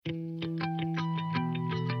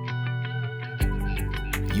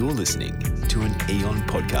You're listening to an Eon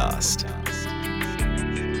podcast.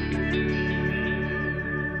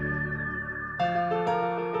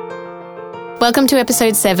 Welcome to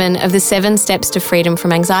episode 7 of the 7 Steps to Freedom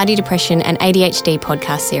from Anxiety, Depression and ADHD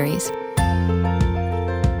podcast series.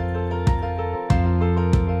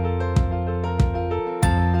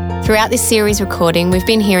 Throughout this series recording, we've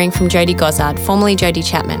been hearing from Jodie Gossard, formerly Jodie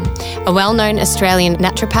Chapman, a well-known Australian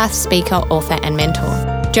naturopath, speaker, author and mentor.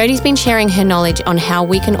 Jodie's been sharing her knowledge on how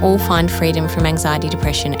we can all find freedom from anxiety,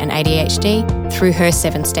 depression and ADHD through her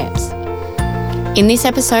 7 steps. In this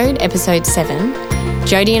episode, episode 7,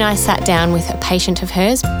 Jodie and I sat down with a patient of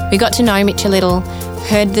hers. We got to know Mitch a little,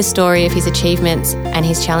 heard the story of his achievements and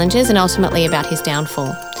his challenges, and ultimately about his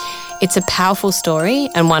downfall. It's a powerful story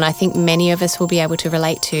and one I think many of us will be able to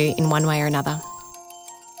relate to in one way or another.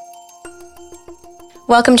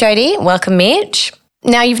 Welcome, Jodie. Welcome, Mitch.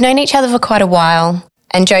 Now, you've known each other for quite a while,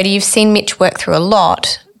 and Jodie, you've seen Mitch work through a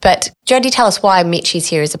lot, but Jodie, tell us why Mitch is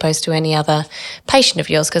here as opposed to any other patient of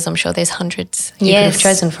yours, because I'm sure there's hundreds you could have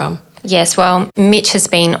chosen from. Yes, well, Mitch has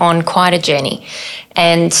been on quite a journey,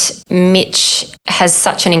 and Mitch has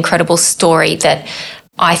such an incredible story that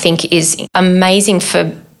I think is amazing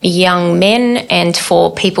for young men and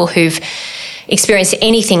for people who've experienced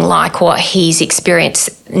anything like what he's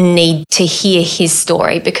experienced need to hear his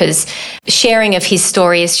story, because sharing of his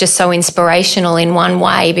story is just so inspirational in one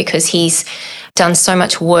way, because he's done so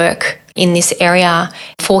much work in this area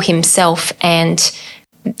for himself, and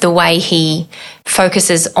the way he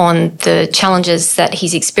focuses on the challenges that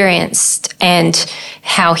he's experienced and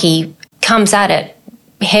how he comes at it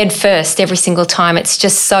head first every single time. It's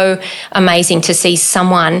just so amazing to see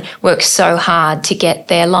someone work so hard to get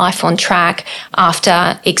their life on track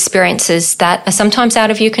after experiences that are sometimes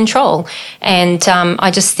out of your control. And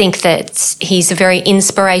I just think that he's a very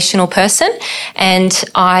inspirational person, and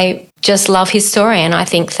I just love his story, and I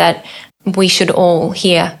think that we should all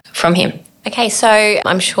hear from him. Okay, so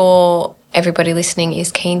I'm sure everybody listening is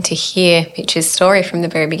keen to hear Mitch's story from the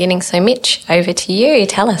very beginning. So Mitch, over to you.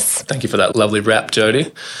 Tell us. Thank you for that lovely wrap,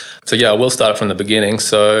 Jodie. So yeah, we'll start from the beginning.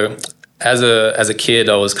 So as a kid,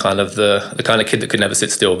 I was kind of the kind of kid that could never sit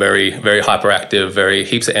still, very, very hyperactive, very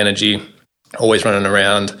heaps of energy, always running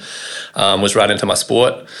around, was right into my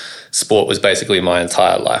sport. Sport was basically my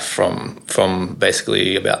entire life from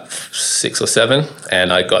basically about 6 or 7,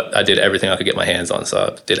 and I did everything I could get my hands on.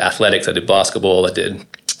 So I did athletics, I did basketball, I did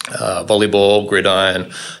volleyball, gridiron,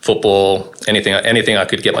 football, anything I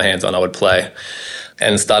could get my hands on, I would play,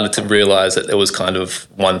 and started to realize that there was kind of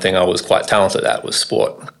one thing I was quite talented at was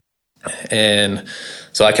sport. And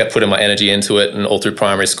so I kept putting my energy into it, and all through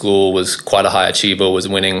primary school was quite a high achiever, was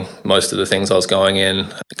winning most of the things I was going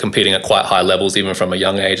in, competing at quite high levels, even from a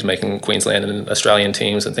young age, making Queensland and Australian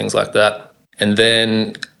teams and things like that. And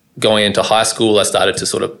then going into high school, I started to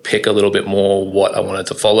sort of pick a little bit more what I wanted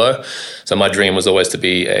to follow. So my dream was always to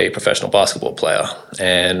be a professional basketball player.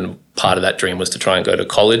 And part of that dream was to try and go to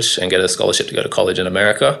college and get a scholarship to go to college in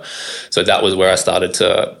America. So that was where I started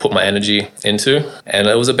to put my energy into. And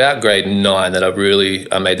it was about grade 9 that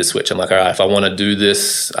I made the switch. I'm like, all right, if I want to do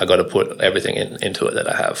this, I got to put everything into it that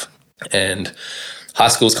I have. And high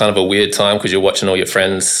school is kind of a weird time because you're watching all your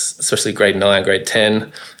friends, especially grade 9, grade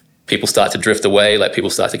 10, people start to drift away, like people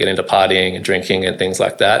start to get into partying and drinking and things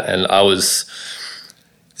like that. And I was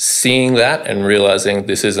seeing that and realizing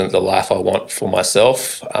this isn't the life I want for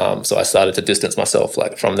myself. So I started to distance myself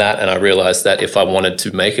from that. And I realized that if I wanted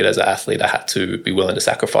to make it as an athlete, I had to be willing to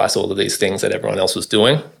sacrifice all of these things that everyone else was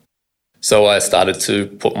doing. So I started to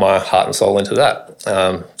put my heart and soul into that.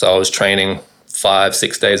 So I was training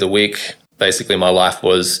 5-6 days a week. Basically, my life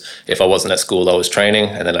was, if I wasn't at school, I was training,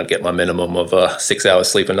 and then I'd get my minimum of 6 hours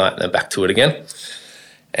sleep a night and then back to it again.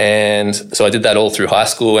 And so I did that all through high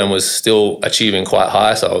school and was still achieving quite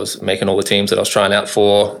high. So I was making all the teams that I was trying out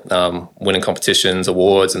for, winning competitions,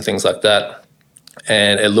 awards and things like that.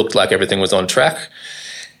 And it looked like everything was on track.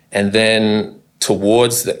 And then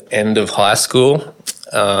towards the end of high school,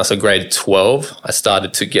 so grade 12, I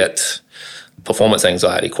started to get performance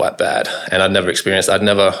anxiety quite bad, and I'd never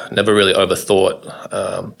really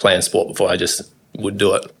overthought playing sport before. I just would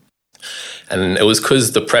do it. And it was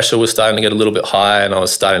because the pressure was starting to get a little bit high, and I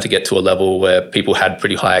was starting to get to a level where people had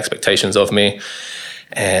pretty high expectations of me,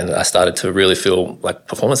 and I started to really feel like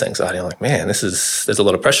performance anxiety. I'm like, man, there's a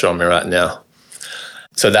lot of pressure on me right now.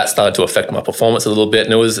 So that started to affect my performance a little bit,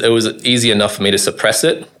 and it was easy enough for me to suppress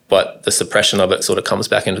it, but the suppression of it sort of comes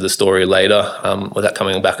back into the story later with that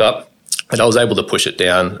coming back up. But I was able to push it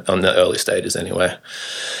down on the early stages anyway.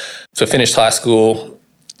 So I finished high school,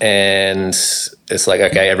 and it's like,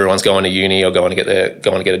 okay, everyone's going to uni or going to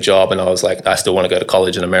get a job, and I was like, I still want to go to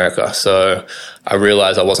college in America. So I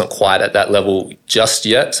realized I wasn't quite at that level just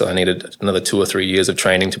yet, so I needed another 2 or 3 years of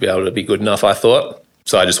training to be able to be good enough, I thought.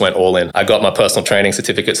 So I just went all in. I got my personal training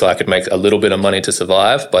certificate so I could make a little bit of money to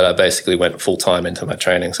survive, but I basically went full time into my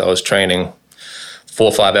training. So I was training 4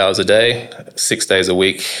 or 5 hours a day, 6 days a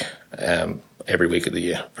week, every week of the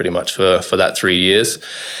year, pretty much for that 3 years.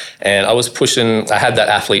 And I was pushing, I had that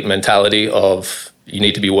athlete mentality of you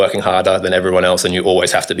need to be working harder than everyone else and you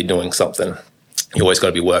always have to be doing something. You always got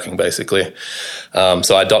to be working, basically.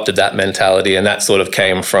 So I adopted that mentality, and that sort of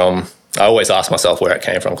came from, I always ask myself where it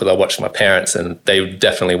came from because I watched my parents and they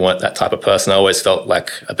definitely weren't that type of person. I always felt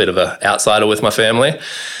like a bit of an outsider with my family.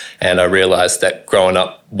 And I realized that growing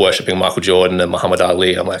up worshipping Michael Jordan and Muhammad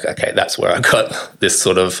Ali, I'm like, okay, that's where I got this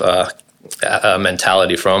sort of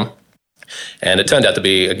mentality from. And it turned out to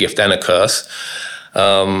be a gift and a curse.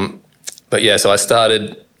 But yeah, so I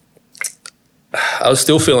was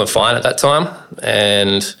still feeling fine at that time.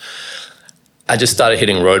 And I just started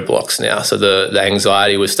hitting roadblocks now. So the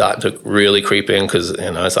anxiety was starting to really creep in because,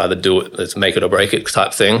 it's either let's make it or break it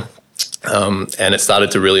type thing. And it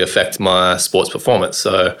started to really affect my sports performance.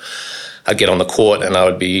 So I'd get on the court and I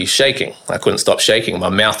would be shaking. I couldn't stop shaking. My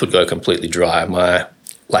mouth would go completely dry.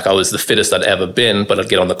 I was the fittest I'd ever been, but I'd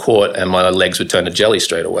get on the court and my legs would turn to jelly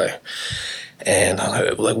straight away. And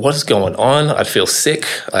I'm like, what is going on? I'd feel sick.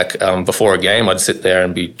 Before a game, I'd sit there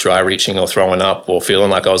and be dry reaching or throwing up or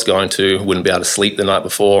feeling like I was wouldn't be able to sleep the night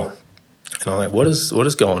before. And I'm like, what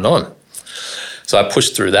is going on? So I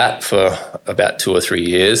pushed through that for about 2 or 3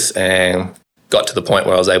 years and got to the point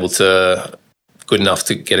where I was good enough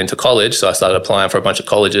to get into college. So I started applying for a bunch of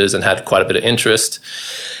colleges and had quite a bit of interest.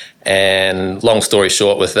 And long story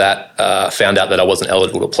short with that, found out that I wasn't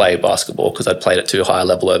eligible to play basketball because I'd played at too high a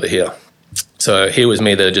level over here. So here was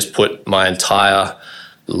me that had just put my entire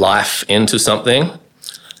life into something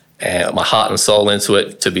and my heart and soul into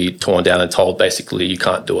it to be torn down and told basically you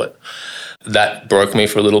can't do it. That broke me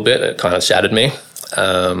for a little bit. It kind of shattered me.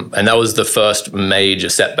 And that was the first major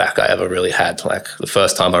setback I ever really had. Like the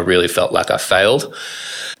first time I really felt like I failed.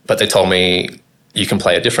 But they told me you can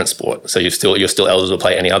play a different sport. So you're still eligible to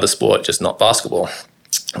play any other sport, just not basketball.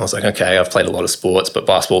 I was like, okay, I've played a lot of sports, but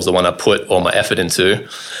basketball's the one I put all my effort into.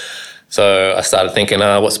 So I started thinking,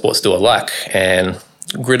 what sports do I like? And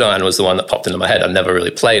gridiron was the one that popped into my head. I'd never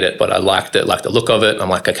really played it, but I liked it, liked the look of it. I'm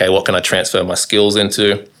like, okay, what can I transfer my skills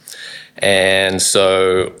into? And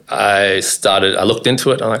so I looked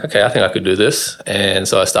into it. I'm like, okay, I think I could do this. And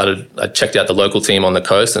so I checked out the local team on the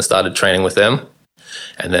coast and started training with them.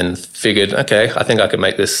 And then figured, okay, I think I could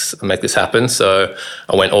make this happen. So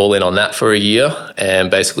I went all in on that for a year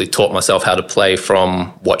and basically taught myself how to play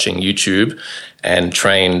from watching YouTube and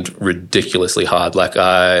trained ridiculously hard. Like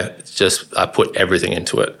I put everything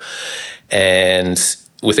into it. And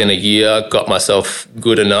within a year, got myself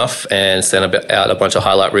good enough and sent out a bunch of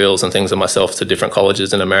highlight reels and things of myself to different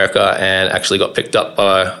colleges in America and actually got picked up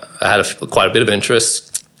I had quite a bit of interest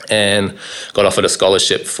and got offered a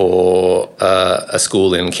scholarship for a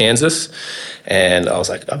school in Kansas. And I was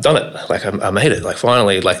like, I've done it. Like I made it. Like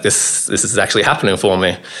finally, like this is actually happening for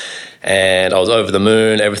me. And I was over the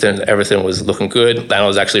moon. Everything was looking good. And I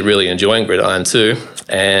was actually really enjoying gridiron too.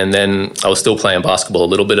 And then I was still playing basketball a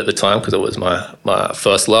little bit at the time because it was my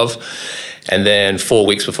first love. And then 4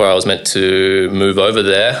 weeks before I was meant to move over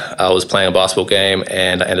there, I was playing a basketball game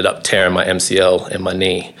and I ended up tearing my MCL in my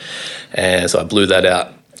knee. And so I blew that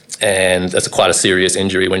out. And that's quite a serious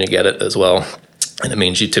injury when you get it as well. And it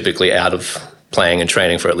means you're typically out of playing and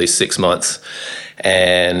training for at least 6 months.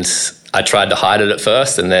 And I tried to hide it at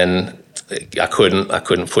first, and then I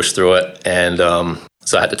couldn't push through it. And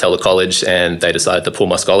so I had to tell the college, and they decided to pull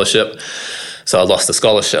my scholarship. So I lost the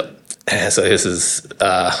scholarship. And so this is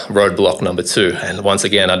roadblock number 2. And once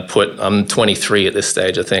again, I'm 23 at this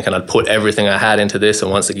stage, I think, and I'd put everything I had into this,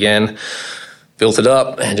 and once again, built it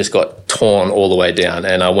up and just got torn all the way down.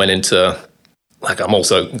 And I went into, I'm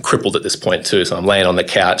also crippled at this point too. So I'm laying on the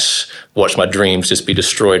couch, watch my dreams just be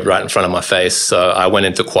destroyed right in front of my face. So I went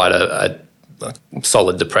into quite a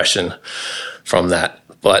solid depression from that.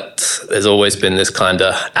 But there's always been this kind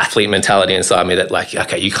of athlete mentality inside me that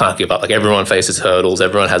okay, you can't give up. Like everyone faces hurdles,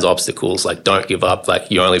 everyone has obstacles. Like don't give up. Like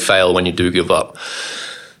you only fail when you do give up.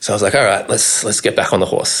 So I was like, all right, let's get back on the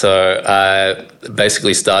horse. So I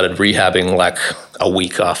basically started rehabbing like a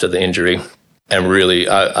week after the injury. And really,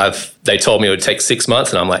 they told me it would take 6 months.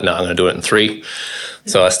 And I'm like, no, I'm going to do it in 3.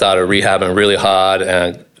 So I started rehabbing really hard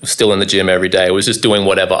and still in the gym every day. I was just doing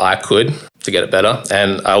whatever I could. to get it better.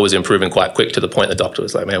 And I was improving quite quick to the point the doctor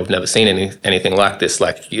was like, man, we've never seen anything like this.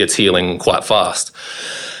 Like, it's healing quite fast.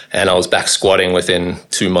 And I was back squatting within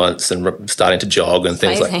 2 months and starting to jog and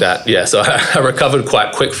things like that. Yeah, so I recovered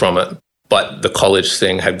quite quick from it. But the college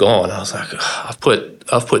thing had gone. I was like, I've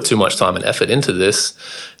put too much time and effort into this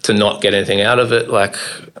to not get anything out of it. Like,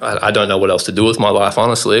 I don't know what else to do with my life,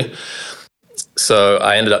 honestly. So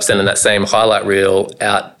I ended up sending that same highlight reel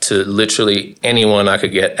out to literally anyone I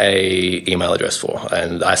could get a email address for.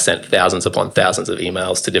 And I sent thousands upon thousands of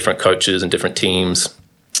emails to different coaches and different teams,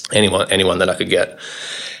 anyone that I could get.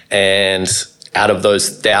 And out of those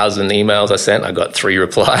 1,000 emails I sent, I got 3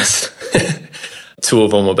 replies. 2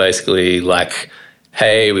 of them were basically like,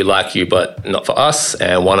 hey, we like you, but not for us.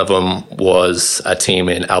 And one of them was a team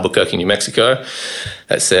in Albuquerque, New Mexico,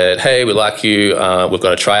 that said, hey, we like you. We've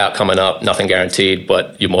got a tryout coming up, nothing guaranteed,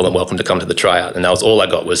 but you're more than welcome to come to the tryout. And that was all I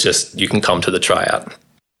got, was just, you can come to the tryout.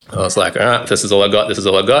 I was like, all right, this is all I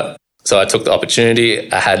got. So I took the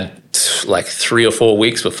opportunity. I had like 3 or 4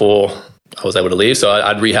 weeks before I was able to leave. So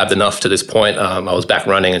I'd rehabbed enough to this point. I was back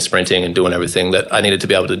running and sprinting and doing everything that I needed to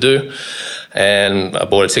be able to do. And I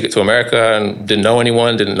bought a ticket to America and didn't know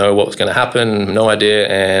anyone, didn't know what was going to happen, no idea.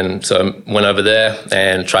 And so I went over there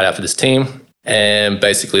and tried out for this team. And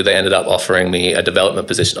basically they ended up offering me a development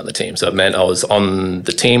position on the team. So it meant I was on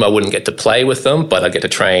the team. I wouldn't get to play with them, but I'd get to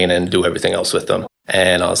train and do everything else with them.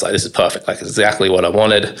 And I was like, this is perfect. Like, exactly what I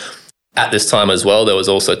wanted. At this time as well, there was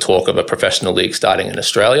also talk of a professional league starting in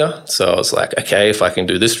Australia. So I was like, okay, if I can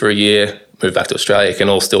do this for a year, move back to Australia, it can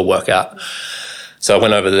all still work out. So I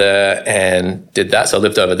went over there and did that. So I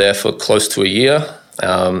lived over there for close to a year.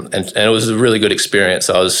 And it was a really good experience.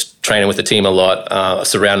 I was training with the team a lot,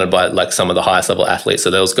 surrounded by like some of the highest level athletes.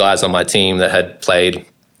 So there was guys on my team that had played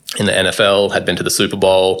in the NFL, had been to the Super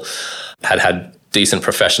Bowl, had decent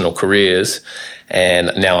professional careers.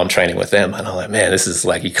 And now I'm training with them. And I'm like, man, this is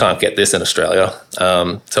like, you can't get this in Australia.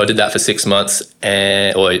 So I did that for 6 months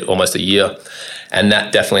or almost a year. And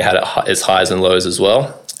that definitely had its highs and lows as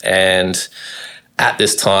well. And at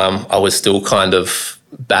this time, I was still kind of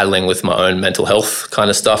battling with my own mental health kind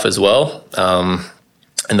of stuff as well.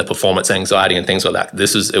 And the performance anxiety and things like that.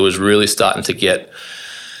 It was really starting to get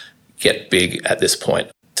big at this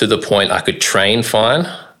point, to the point I could train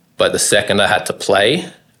fine, but the second I had to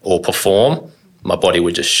play or perform, my body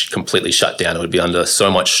would just completely shut down. It would be under so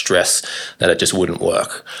much stress that it just wouldn't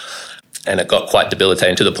work. And it got quite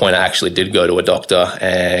debilitating, to the point I actually did go to a doctor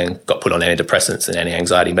and got put on antidepressants and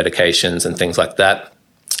anti-anxiety medications and things like that.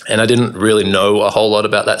 And I didn't really know a whole lot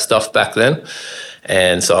about that stuff back then.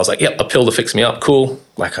 And so I was like, yep, a pill to fix me up, cool.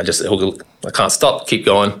 Like, I can't stop, keep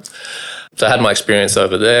going. So I had my experience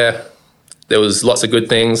over there. There was lots of good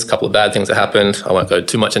things, a couple of bad things that happened. I won't go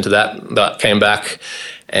too much into that, but came back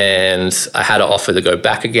and I had an offer to go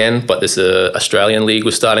back again, but this Australian league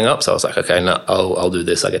was starting up. So I was like, okay, no, I'll do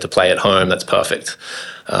this. I get to play at home. That's perfect.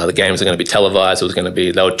 The games are going to be televised.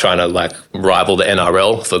 They were trying to like rival the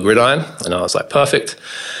NRL for Gridiron. And I was like, perfect.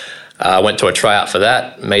 I went to a tryout for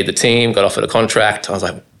that, made the team, got offered a contract. I was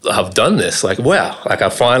like, I've done this. Like, wow. Like,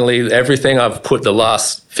 everything I've put the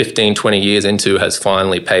last 15, 20 years into has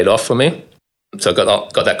finally paid off for me. So I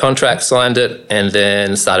got that contract, signed it, and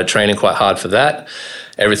then started training quite hard for that.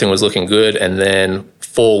 Everything was looking good. And then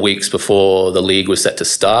 4 weeks before the league was set to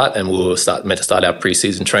start, and we were meant to start our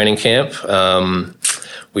preseason training camp,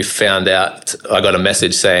 we found out, I got a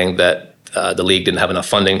message saying that the league didn't have enough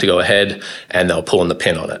funding to go ahead, and they were pulling the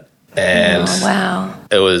pin on it. And wow.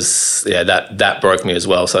 It was, that broke me as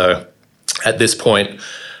well. So at this point,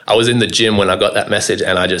 I was in the gym when I got that message,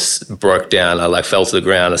 and I just broke down. I like fell to the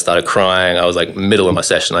ground and started crying. I was like middle of my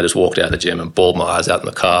session. I just walked out of the gym and bawled my eyes out in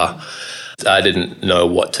the car. I didn't know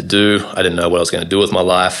what to do. I didn't know what I was going to do with my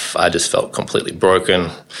life. I just felt completely broken.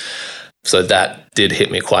 So that did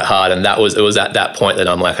hit me quite hard. And it was at that point that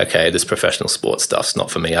I'm like, okay, this professional sports stuff's not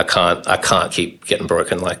for me. I can't keep getting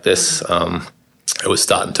broken like this. It was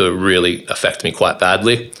starting to really affect me quite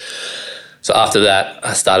badly. So after that,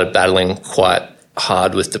 I started battling quite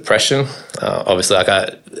hard with depression. Obviously,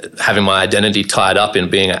 having my identity tied up in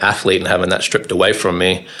being an athlete and having that stripped away from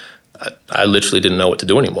me, I literally didn't know what to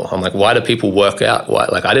do anymore. I'm like, why do people work out? Why?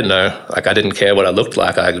 Like, I didn't know. Like, I didn't care what I looked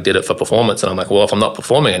like. I did it for performance. And I'm like, well, if I'm not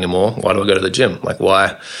performing anymore, why do I go to the gym? Like,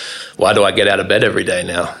 why do I get out of bed every day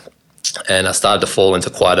now? And I started to fall into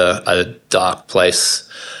quite a dark place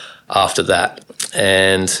after that.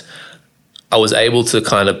 And I was able to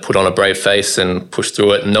kind of put on a brave face and push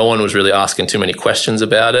through it. No one was really asking too many questions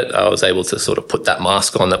about it. I was able to sort of put that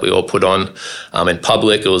mask on that we all put on. In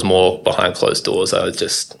public, it was more behind closed doors. I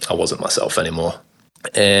wasn't myself anymore.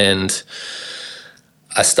 And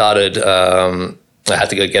I started, I had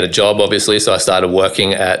to go get a job, obviously. So I started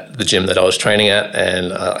working at the gym that I was training at,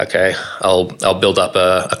 and I'll build up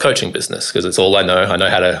a coaching business because it's all I know. I know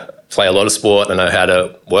how to play a lot of sport. I know how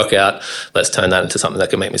to work out. Let's turn that into something that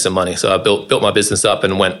can make me some money. So I built my business up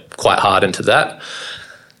and went quite hard into that,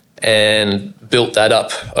 and built that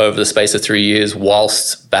up over the space of 3 years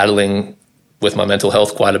whilst battling with my mental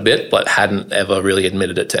health quite a bit, but hadn't ever really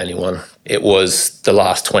admitted it to anyone. It was the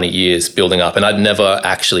last 20 years building up, and I'd never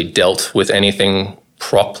actually dealt with anything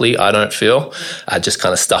properly, I don't feel. I just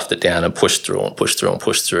kind of stuffed it down and pushed through.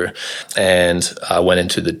 And I went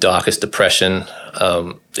into the darkest depression.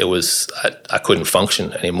 I couldn't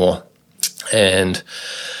function anymore. And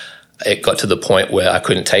it got to the point where I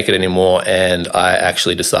couldn't take it anymore, and I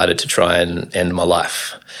actually decided to try and end my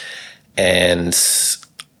life. And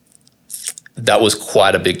that was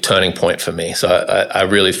quite a big turning point for me. So I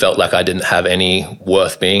really felt like I didn't have any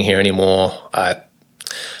worth being here anymore. I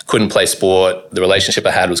couldn't play sport. The relationship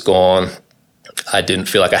I had was gone. I didn't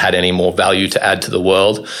feel like I had any more value to add to the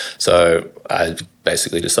world. So I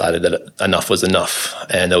basically decided that enough was enough,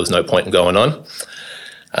 and there was no point in going on.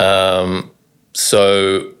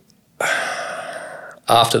 So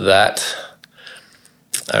after that,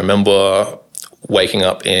 I remember waking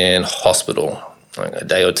up in hospital like a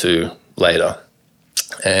day or two later,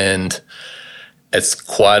 and it's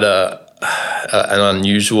quite an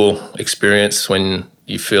unusual experience when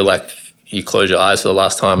you feel like you close your eyes for the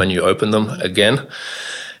last time and you open them again.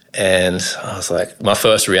 And I was like, my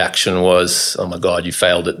first reaction was, oh my God, you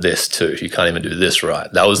failed at this too. You can't even do this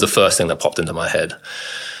right. That was the first thing that popped into my head.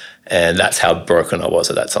 And that's how broken I was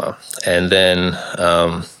at that time. And then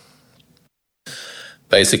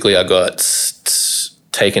basically I got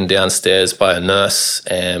taken downstairs by a nurse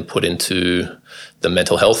and put into the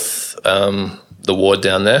mental health, the ward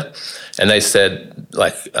down there. And they said,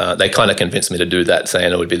 they kind of convinced me to do that,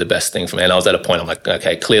 saying it would be the best thing for me. And I was at a point, I'm like,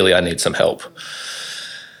 okay, clearly I need some help.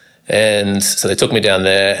 And so they took me down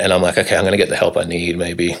there, and I'm like, okay, I'm going to get the help I need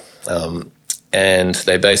maybe. And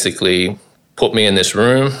they basically put me in this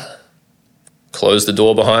room, closed the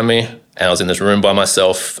door behind me, and I was in this room by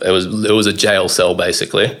myself. It was a jail cell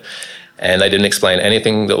basically. And they didn't explain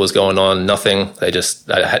anything that was going on, nothing. I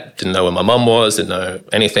didn't know where my mum was, didn't know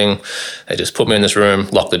anything. They just put me in this room,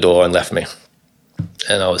 locked the door, and left me.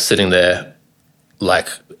 And I was sitting there, like,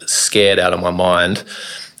 scared out of my mind.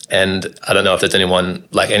 And I don't know if there's anyone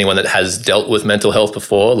that has dealt with mental health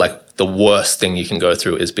before, like, the worst thing you can go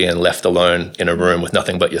through is being left alone in a room with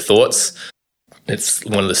nothing but your thoughts. It's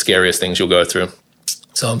one of the scariest things you'll go through.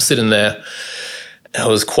 So I'm sitting there. It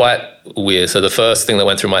was quite weird. So the first thing that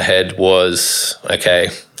went through my head was, okay,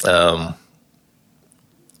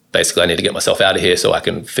 basically I need to get myself out of here so I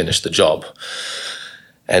can finish the job.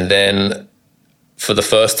 And then for the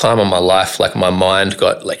first time in my life, like, my mind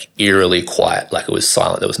got like eerily quiet, like it was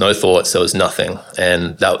silent. There was no thoughts, there was nothing.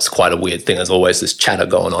 And that was quite a weird thing. There's always this chatter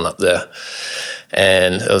going on up there.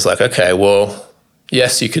 And it was like, okay, well,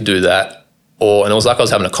 yes, you could do that. And it was like I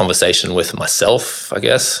was having a conversation with myself, I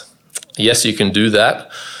guess. Yes, you can do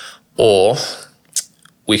that, or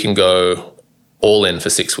we can go all in for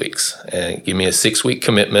 6 weeks and give me a 6-week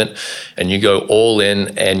commitment, and you go all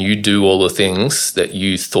in and you do all the things that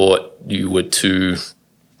you thought you were too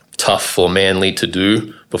tough or manly to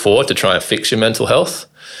do before to try and fix your mental health.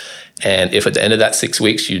 And if at the end of that 6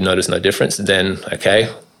 weeks you notice no difference, then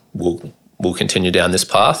okay, we'll continue down this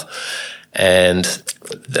path. And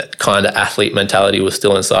that kind of athlete mentality was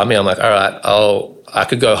still inside me. I'm like, all right, I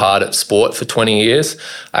could go hard at sport for 20 years.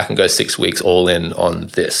 I can go 6 weeks all in on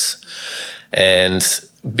this. And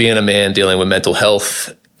being a man dealing with mental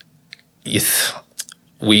health,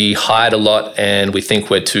 we hide a lot and we think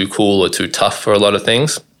we're too cool or too tough for a lot of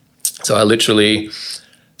things. So I literally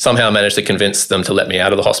somehow managed to convince them to let me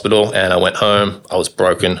out of the hospital, and I went home. I was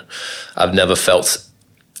broken. I've never felt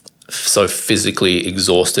so physically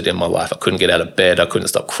exhausted in my life. I couldn't get out of bed. I couldn't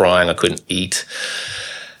stop crying. I couldn't eat.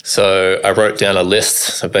 So I wrote down a list.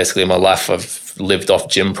 So basically in my life, I've lived off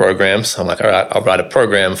gym programs. I'm like, all right, I'll write a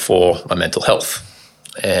program for my mental health,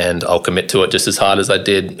 and I'll commit to it just as hard as I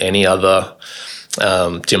did any other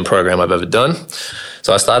gym program I've ever done.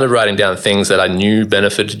 So I started writing down things that I knew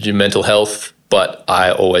benefited your mental health, but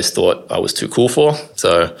I always thought I was too cool for.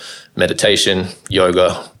 So meditation,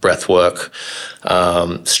 yoga, breath work,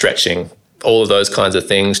 stretching, all of those kinds of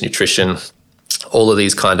things, nutrition, all of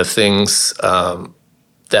these kind of things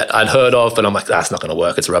that I'd heard of, but I'm like, that's not going to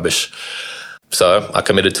work. It's rubbish. So I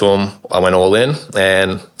committed to them. I went all in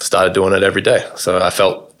and started doing it every day. So I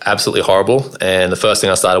felt absolutely horrible. And the first thing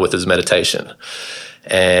I started with is meditation.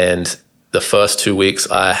 And the first 2 weeks,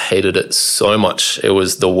 I hated it so much. It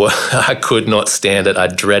was the worst. I could not stand it. I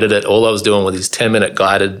dreaded it. All I was doing was these 10-minute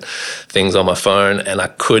guided things on my phone, and I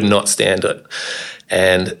could not stand it.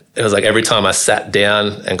 And it was like every time I sat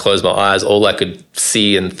down and closed my eyes, all I could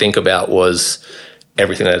see and think about was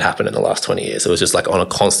everything that had happened in the last 20 years. It was just like on a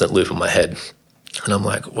constant loop in my head. And I'm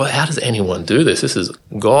like, well, how does anyone do this? This is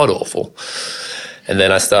god-awful. And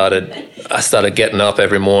then I started getting up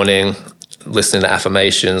every morning, listening to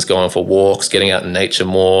affirmations, going for walks, getting out in nature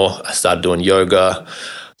more. I started doing yoga.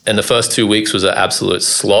 And the first 2 weeks was an absolute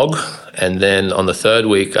slog. And then on the third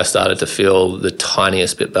week, I started to feel the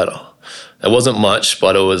tiniest bit better. It wasn't much,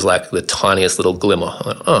 but it was like the tiniest little glimmer. I'm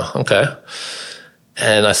like, oh, okay.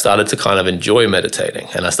 And I started to kind of enjoy meditating,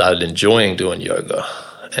 and I started enjoying doing yoga.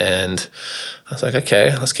 And I was like,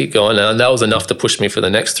 okay, let's keep going now. And that was enough to push me for the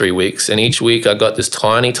next 3 weeks. And each week I got this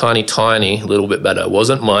tiny, tiny, tiny little bit better. It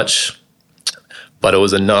wasn't much, but it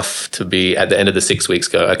was enough to be at the end of the 6 weeks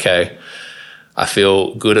go, okay, I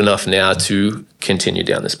feel good enough now to continue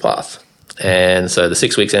down this path. And so the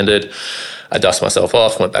 6 weeks ended. I dusted myself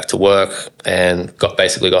off, went back to work, and got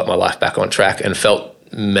my life back on track, and felt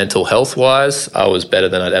mental health-wise, I was better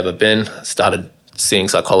than I'd ever been. Started seeing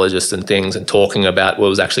psychologists and things and talking about what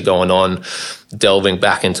was actually going on, delving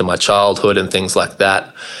back into my childhood and things like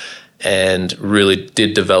that, and really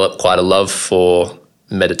did develop quite a love for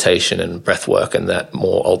meditation and breath work and that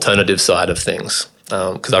more alternative side of things,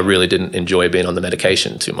 because I really didn't enjoy being on the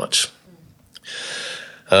medication too much.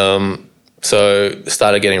 So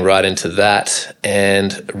started getting right into that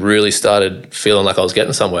and really started feeling like I was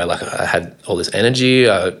getting somewhere. Like I had all this energy.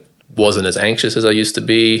 I wasn't as anxious as I used to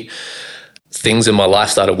be. Things in my life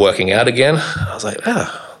started working out again. I was like,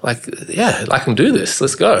 yeah, I can do this.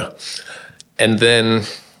 Let's go. And then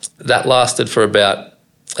that lasted for about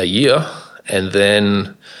a year. And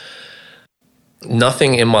then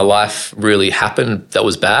nothing in my life really happened that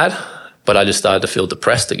was bad. But I just started to feel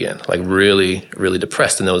depressed again, like really, really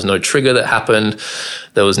depressed. And there was no trigger that happened.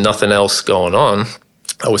 There was nothing else going on.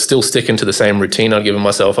 I was still sticking to the same routine I'd given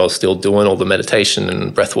myself. I was still doing all the meditation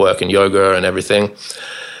and breath work and yoga and everything.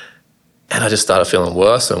 And I just started feeling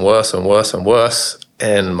worse and worse and worse and worse.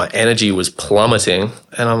 And my energy was plummeting.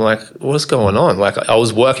 And I'm like, what's going on? Like I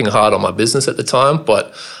was working hard on my business at the time,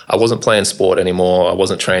 but I wasn't playing sport anymore. I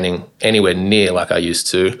wasn't training anywhere near like I used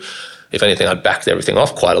to. If anything, I'd backed everything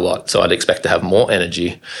off quite a lot. So I'd expect to have more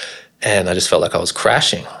energy. And I just felt like I was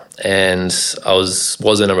crashing. And I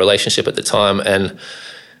was in a relationship at the time. And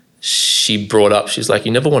she brought up, she's like,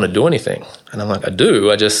 you never want to do anything. And I'm like, I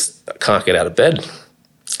do. I can't get out of bed.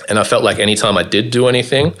 And I felt like anytime I did do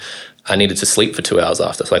anything, I needed to sleep for 2 hours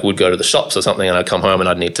after. So like we'd go to the shops or something and I'd come home and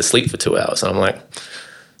I'd need to sleep for 2 hours. And I'm like,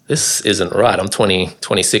 this isn't right. I'm 20,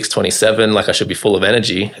 26, 27. Like I should be full of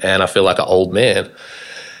energy. And I feel like an old man.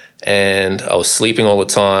 And I was sleeping all the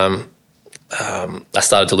time. I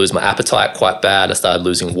started to lose my appetite quite bad. I started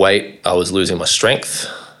losing weight. I was losing my strength.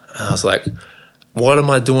 And I was like, what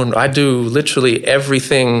am I doing? I do literally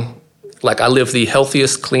everything. Like I live the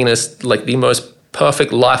healthiest, cleanest, like the most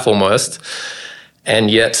perfect life almost.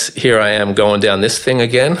 And yet here I am going down this thing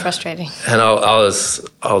again. Frustrating. And I was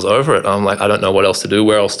over it. I'm like, I don't know what else to do.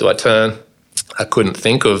 Where else do I turn? I couldn't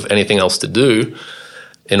think of anything else to do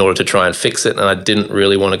in order to try and fix it. And I didn't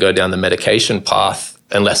really want to go down the medication path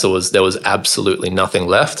unless there was absolutely nothing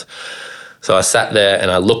left. So I sat there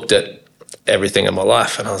and I looked at everything in my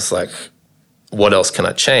life and I was like, what else can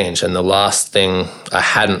I change? And the last thing I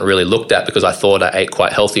hadn't really looked at because I thought I ate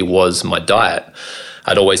quite healthy was my diet.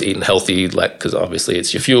 I'd always eaten healthy, because obviously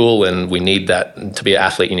it's your fuel and we need that. To be an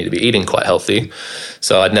athlete, you need to be eating quite healthy.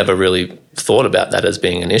 So I'd never really thought about that as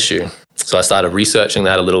being an issue. So I started researching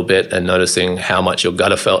that a little bit and noticing how much your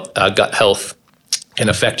gut health can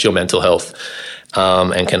affect your mental health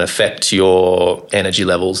and can affect your energy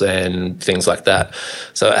levels and things like that.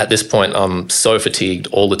 So at this point, I'm so fatigued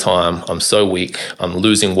all the time. I'm so weak. I'm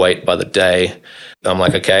losing weight by the day. I'm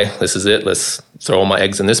like, okay, this is it. Let's throw all my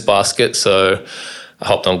eggs in this basket. So I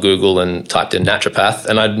hopped on Google and typed in naturopath,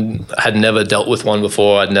 and I had never dealt with one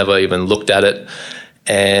before. I'd never even looked at it.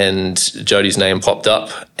 And Jodie's name popped up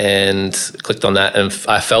and clicked on that. And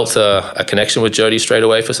I felt a connection with Jodie straight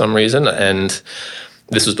away for some reason. And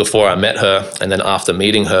this was before I met her. And then after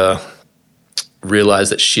meeting her,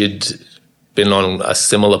 realized that she'd been on a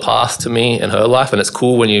similar path to me in her life. And it's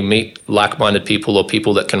cool when you meet like-minded people or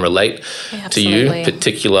people that can relate to you,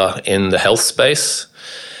 particular in the health space.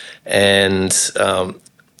 And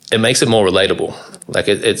it makes it more relatable. Like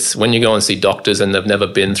it's when you go and see doctors and they've never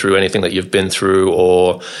been through anything that you've been through,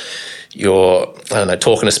 or you're, I don't know,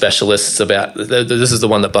 talking to specialists about, this is the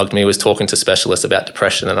one that bugged me, was talking to specialists about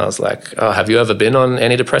depression. And I was like, oh, have you ever been on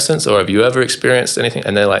antidepressants, or have you ever experienced anything?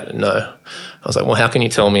 And they're like, no. I was like, well, how can you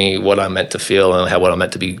tell me what I'm meant to feel and what I'm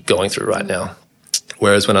meant to be going through right now?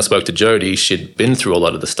 Whereas when I spoke to Jodie, she'd been through a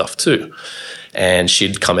lot of the stuff too. And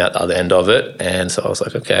she'd come out the other end of it. And so I was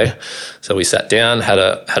like, okay. So we sat down, had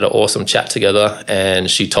an awesome chat together, and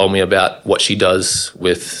she told me about what she does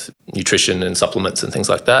with nutrition and supplements and things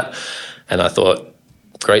like that. And I thought,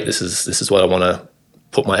 great, this is what I want to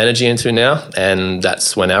put my energy into now. And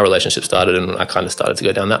that's when our relationship started, and I kind of started to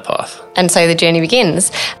go down that path. And so the journey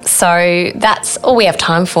begins. So that's all we have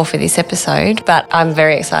time for this episode, but I'm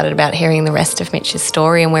very excited about hearing the rest of Mitch's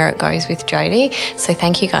story and where it goes with Jodie. So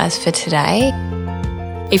thank you guys for today.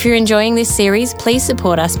 If you're enjoying this series, please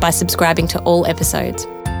support us by subscribing to all episodes.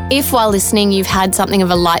 If while listening you've had something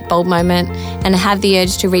of a light bulb moment and have the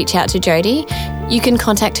urge to reach out to Jodie, you can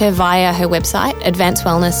contact her via her website,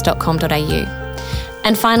 advancedwellness.com.au.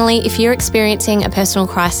 And finally, if you're experiencing a personal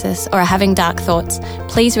crisis or are having dark thoughts,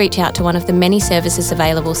 please reach out to one of the many services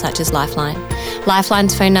available, such as Lifeline.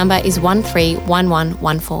 Lifeline's phone number is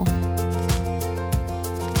 131114.